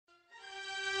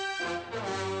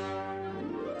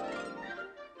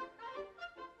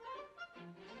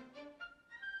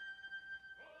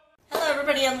Hello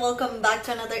everybody and welcome back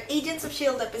to another Agents of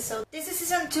S.H.I.E.L.D. episode. This is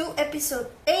season 2, episode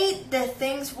 8, The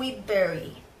Things We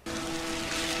Bury.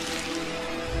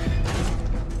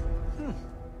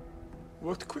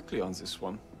 Worked quickly on this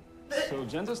one. So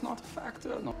gender's not a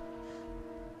factor, no.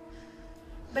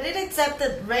 But it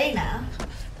accepted Reina.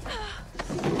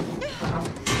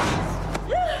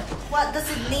 What does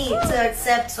it need to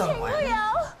accept someone?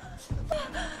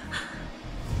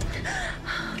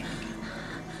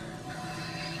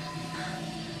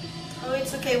 Oh,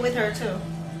 it's okay with her too.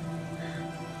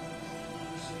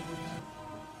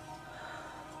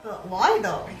 But why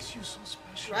though? Makes you so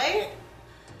special. Right?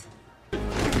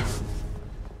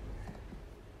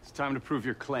 It's time to prove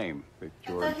your claim that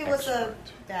I you're thought he was a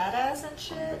badass and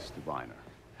shit. this diviner.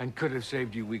 And could have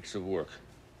saved you weeks of work,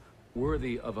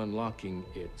 worthy of unlocking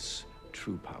its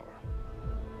true power.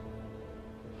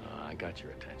 I got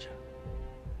your attention.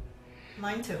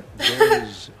 Mine too.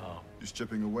 There's, Just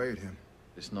chipping away at him.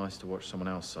 It's nice to watch someone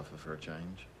else suffer for a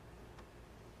change.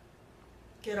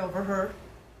 Get over her.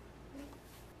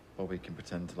 Bobby can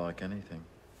pretend to like anything.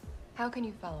 How can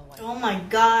you follow White? Oh my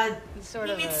god. He's sort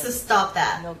He of needs a to stop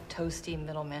that. milk toasty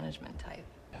middle management type.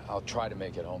 I'll try to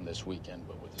make it home this weekend,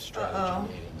 but with the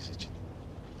strategy meetings, it's...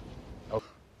 Oh,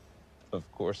 of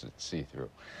course it's see-through.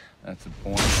 That's the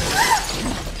point.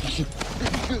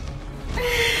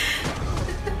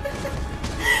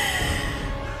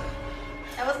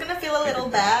 I was gonna feel a little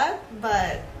bad,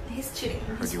 but he's cheating.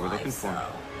 Heard you were looking for me.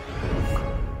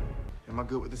 Am I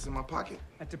good with this in my pocket?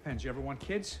 That depends. You ever want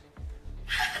kids?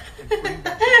 And bring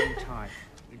back the new tie.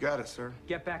 You got it, sir.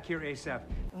 Get back here ASAP.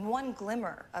 One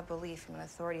glimmer of belief from an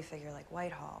authority figure like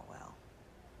Whitehall, well,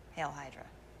 hail Hydra.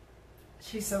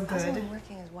 She's so How's good. it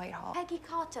working as Whitehall? Peggy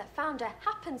Carter, founder,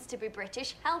 happens to be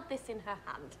British, held this in her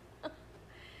hand.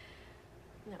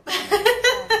 No,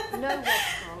 no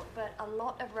Westall, but a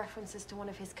lot of references to one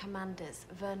of his commanders,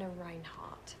 Werner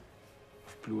Reinhardt.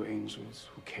 Of blue angels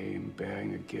who came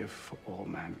bearing a gift for all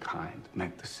mankind,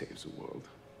 meant to save the world.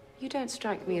 You don't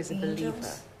strike me as a believer.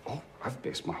 Oh, I've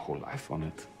based my whole life on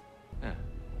it. Yeah,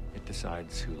 it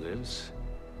decides who lives,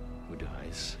 who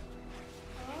dies,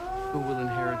 who will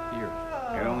inherit the earth.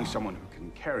 And only someone who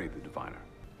can carry the diviner.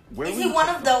 Where Is will he you one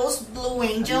take of them? those blue How do you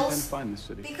then angels? find the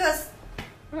city? Because,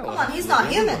 Well, come on, he's not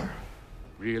human.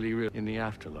 Really, really, in the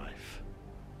afterlife.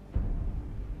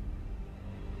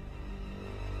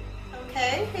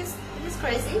 Okay, he's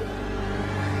crazy.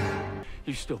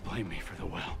 You still blame me for the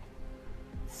well.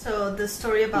 So the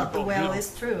story about the We both well know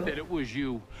is true. That it was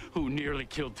you who nearly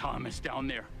killed Thomas down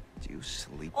there. Do you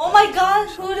sleep? Oh my god,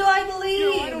 who do I believe?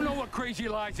 You know, I don't know what crazy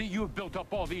lies that you have built up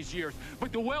all these years,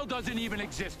 but the well doesn't even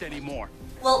exist anymore.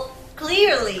 Well,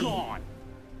 clearly, Gone.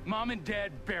 Mom and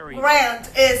Dad buried.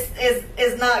 Grant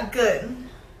is not good.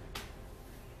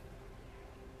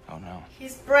 Oh no.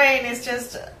 His brain is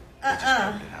just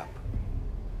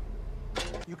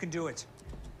You can do it.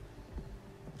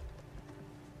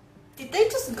 Did they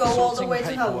just go all the way to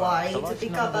paperwork. Hawaii The to large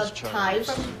pick number up a of tie charges.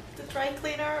 from the dry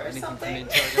cleaner or Anything from the something?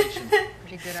 interrogation?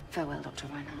 Pretty good. Farewell, Dr.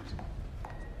 Reinhardt.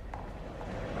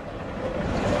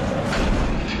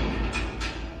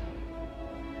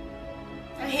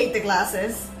 I hate the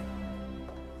glasses.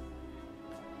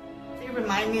 They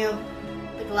remind me of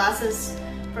the glasses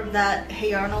from that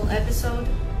Hey Arnold episode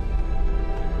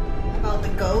about the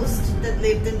ghost that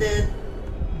lived in the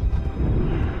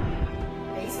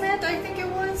basement, I think it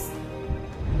was,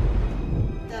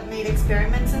 that made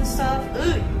experiments and stuff.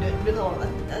 Ooh,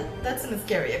 that's a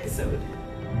scary episode.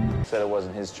 Said it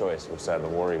wasn't his choice which side of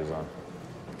the war he was on.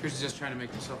 Pierce is just trying to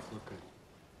make himself look good.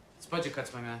 It's budget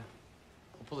cuts, my man.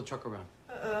 We'll pull the truck around.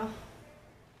 Uh-oh.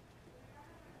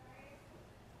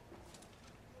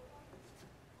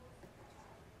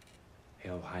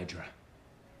 Hail Hydra.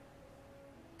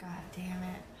 God damn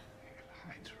it.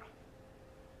 Hydra.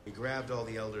 We grabbed all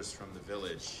the elders from the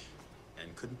village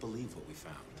and couldn't believe what we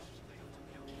found.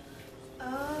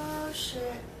 Oh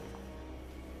shit.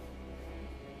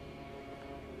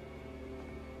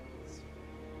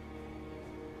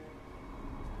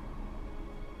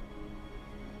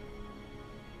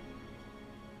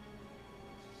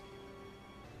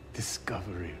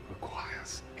 Discovery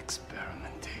requires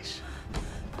experimentation.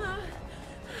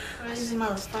 Crazy I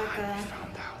motherfucker.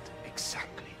 found out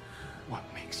exactly what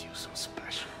makes you so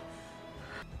special.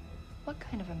 What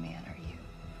kind of a man are you?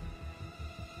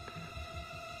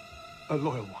 A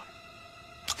loyal one.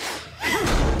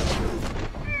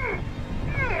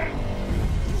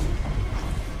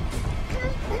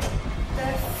 The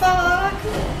fuck?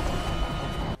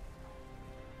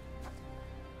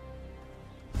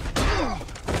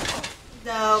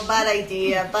 No, bad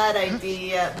idea, bad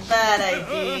idea, bad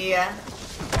idea.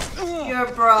 Your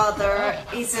brother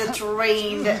is a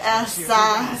trained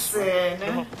assassin.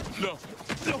 No.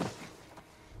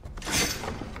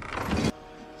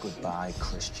 Goodbye,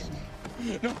 Christian.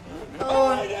 No. Oh.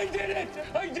 I did it.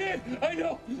 I did. I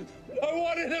know. I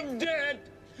wanted him dead.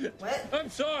 What? I'm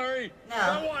sorry. No.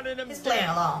 I wanted him He's dead. playing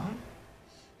along.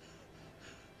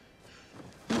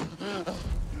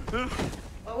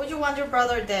 Why would you want your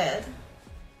brother dead?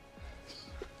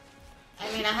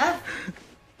 I mean, I have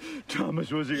Thomas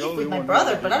was the beef only with my one.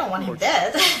 brother, but I don't want him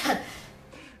dead.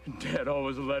 Dad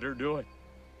always let her do it.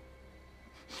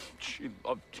 She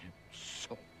loved him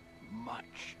so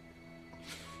much.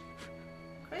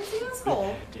 Crazy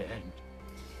asshole.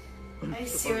 Dad. I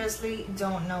seriously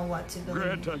don't know what to believe.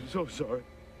 Grant, I'm so sorry.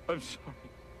 I'm sorry.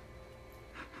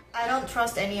 I don't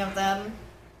trust any of them.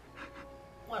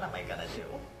 What am I gonna do?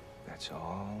 That's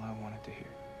all I wanted to hear.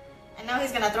 And now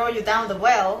he's gonna throw you down the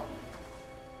well.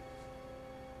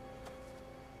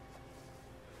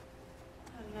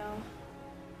 Oh no.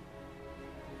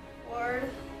 Ward.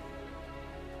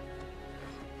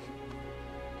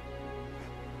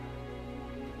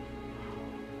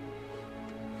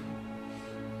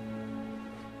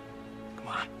 Come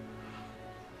on.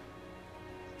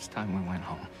 It's time we went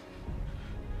home.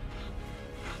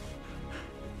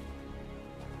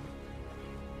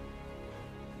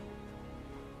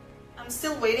 I'm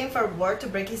still waiting for Ward to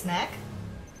break his neck.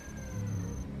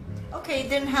 Okay, it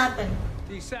didn't happen.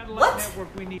 The satellite What?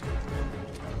 network we need.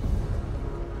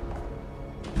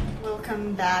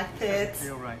 Welcome back, Pitts.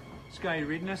 Feel right. Sky, you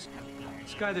reading us?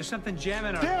 Sky, there's something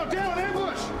jamming on. Down,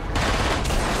 ambush!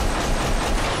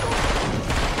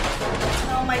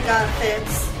 Oh my god,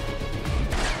 Pitts.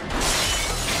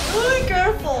 Be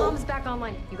careful. Comms back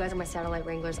online. You guys are my satellite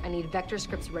wranglers. I need vector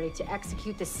scripts ready to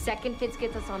execute the second Fitz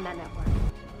gets us on that network.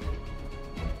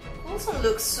 Also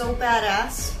looks so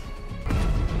badass.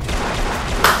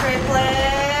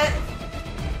 Triplet.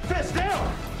 Fist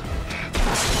down!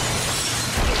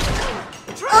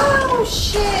 Oh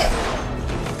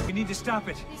shit! We need to stop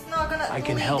it. He's not gonna I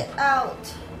can bleed help.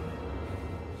 out.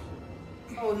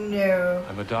 Oh no.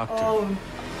 I'm a doctor. Oh.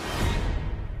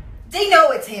 They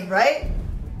know it's him, right?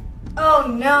 Oh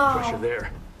no. Pressure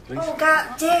there. Please. Oh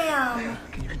god damn.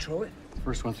 Can you control it?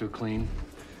 First one through clean.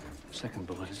 Second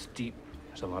bullet is deep.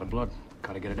 There's a lot of blood.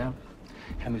 Gotta get it out.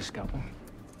 Hand me the scalpel.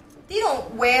 They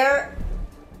don't wear.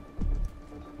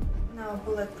 No,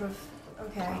 bulletproof.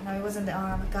 Okay, no, it wasn't the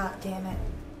arm. God damn it.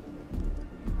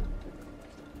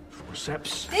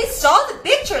 Forceps. They saw the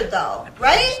picture though,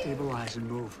 right? Stabilize and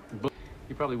move.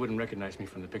 You probably wouldn't recognize me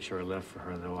from the picture I left for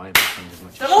her, though I haven't changed as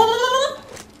much as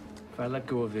she. If I let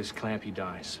go of this clamp, he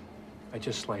dies. I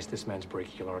just sliced this man's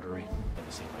brachial artery. Had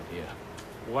the same idea.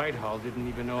 Whitehall didn't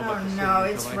even know about Oh the no, signal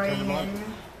it's until I turned him on. raining.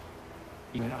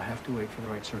 Even I have to wait for the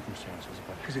right circumstances.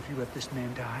 Because if you let this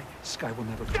man die, Sky will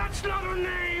never. That's not her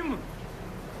name.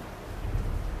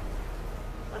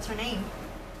 What's her name?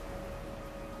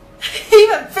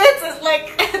 Even Fitz is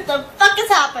like, the fuck is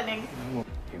happening?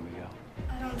 Here we go.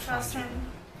 I don't trust him.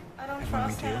 I don't And when we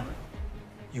trust do, him.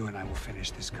 you and I will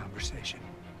finish this conversation.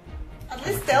 At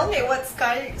least tell me what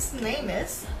Sky's name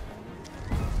is.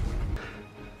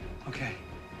 Okay,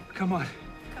 come on.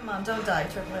 Come on, don't die,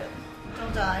 Triplet.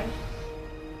 Don't die.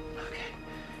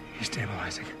 He's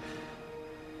stabilizing.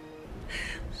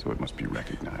 So it must be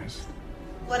recognized.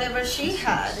 Whatever she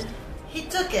had, he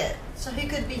took it, so he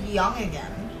could be young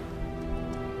again.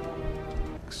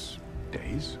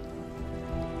 Days?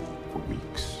 For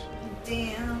weeks?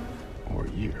 Damn. Or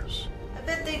years? I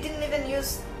bet they didn't even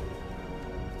use...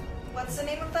 What's the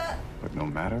name of that? But no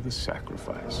matter the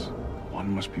sacrifice, one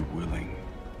must be willing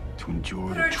to endure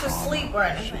Put the her to trauma sleep or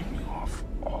of anything. shaking off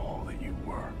all that you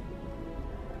were.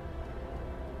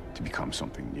 To become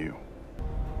something new.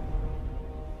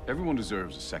 Everyone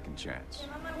deserves a second chance.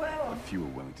 But few are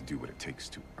willing to do what it takes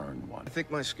to earn one. I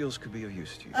think my skills could be of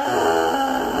use to you.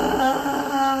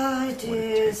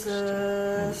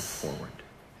 Jesus. Forward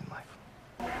in life.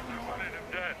 I wanted him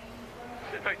dead.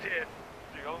 I did.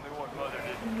 The only one Mother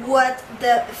didn't. What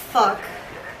the fuck?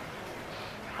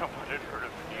 I wanted her to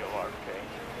feel our pain.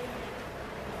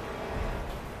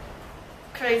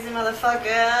 Crazy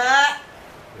motherfucker.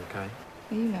 You okay?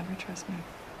 You never trust me.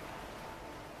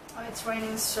 Oh, it's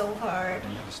raining so hard.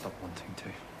 I never stop wanting to.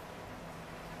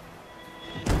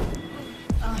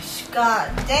 Oh,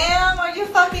 god damn, are you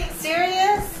fucking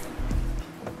serious?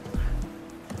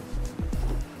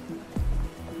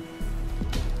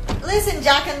 Listen,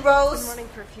 Jack and Rose, Been running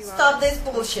for a few stop hours. this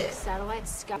bullshit. Satellite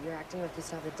Sky. You're acting like you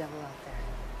saw the devil out there.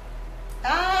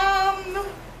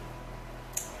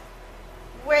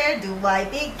 Where do I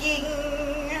begin?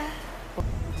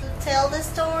 tell the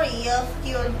story of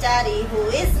your daddy who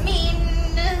is mean.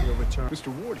 Mr.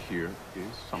 Ward here is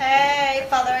something. Hey,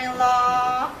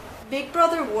 father-in-law. Big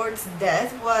Brother Ward's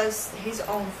death was his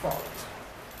own fault.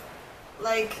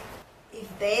 Like, if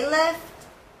they left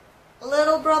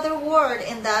little brother Ward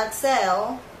in that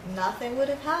cell, nothing would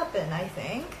have happened, I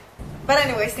think. But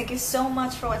anyways, thank you so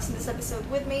much for watching this episode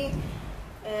with me.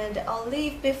 And I'll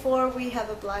leave before we have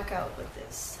a blackout with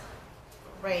this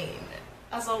rain.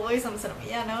 As always, I'm Sora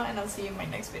Miyano, and I'll see you in my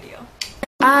next video.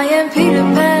 I am Peter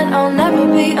Pan, I'll never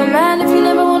be a man if you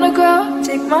never wanna grow.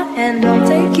 Take my hand, I'll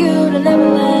take you to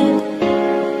Neverland.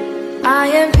 I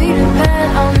am Peter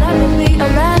Pan, I'll never be a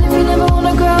man if you never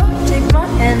wanna grow. Take my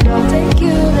hand, I'll take you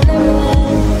to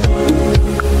Neverland.